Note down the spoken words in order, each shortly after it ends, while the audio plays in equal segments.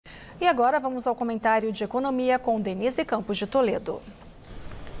E agora vamos ao comentário de economia com Denise Campos de Toledo.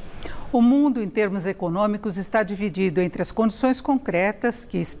 O mundo, em termos econômicos, está dividido entre as condições concretas,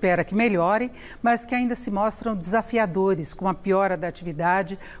 que espera que melhorem, mas que ainda se mostram desafiadores, com a piora da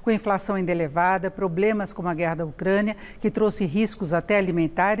atividade, com a inflação ainda elevada, problemas como a guerra da Ucrânia, que trouxe riscos até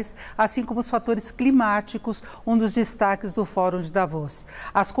alimentares, assim como os fatores climáticos, um dos destaques do Fórum de Davos.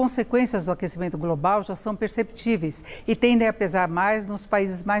 As consequências do aquecimento global já são perceptíveis e tendem a pesar mais nos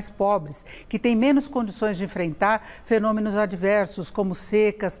países mais pobres, que têm menos condições de enfrentar fenômenos adversos, como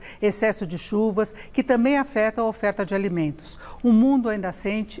secas, excesso de chuvas, que também afetam a oferta de alimentos. O mundo ainda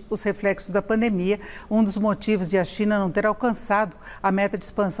sente os reflexos da pandemia, um dos motivos de a China não ter alcançado a meta de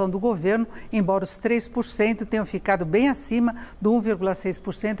expansão do governo, embora os 3% tenham ficado bem acima do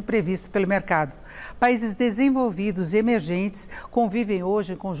 1,6% previsto pelo mercado. Países desenvolvidos e emergentes convivem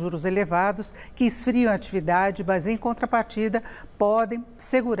hoje com juros elevados, que esfriam a atividade, mas em contrapartida podem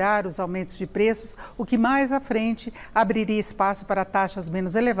segurar os aumentos de preços, o que mais à frente abriria espaço para taxas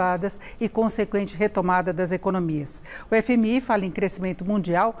menos elevadas e consequente retomada das economias. O FMI fala em crescimento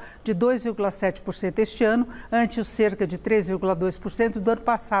mundial de 2,7% este ano, ante os cerca de 3,2% do ano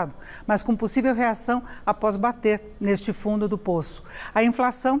passado, mas com possível reação após bater neste fundo do poço. A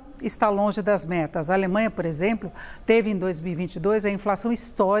inflação está longe das metas. A Alemanha, por exemplo, teve em 2022 a inflação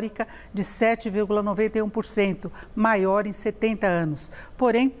histórica de 7,91%, maior em 70 anos.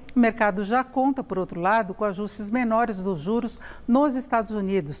 Porém, o mercado já conta, por outro lado, com ajustes menores dos juros nos Estados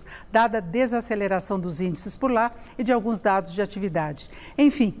Unidos, dada a desaceleração dos índices por lá e de alguns dados de atividade.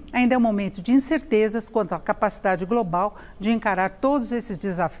 Enfim, ainda é um momento de incertezas quanto à capacidade global de encarar todos esses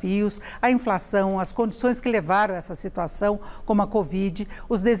desafios, a inflação, as condições que levaram a essa situação, como a Covid,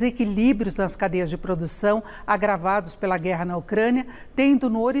 os desequilíbrios nas cadeias de produção agravados pela guerra na Ucrânia, tendo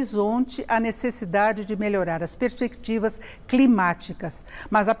no horizonte a necessidade de melhorar as perspectivas climáticas.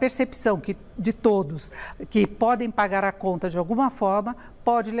 Mas a percepção de todos que podem pagar a conta de alguma forma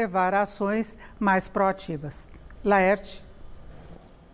pode levar a ações mais proativas. Laerte.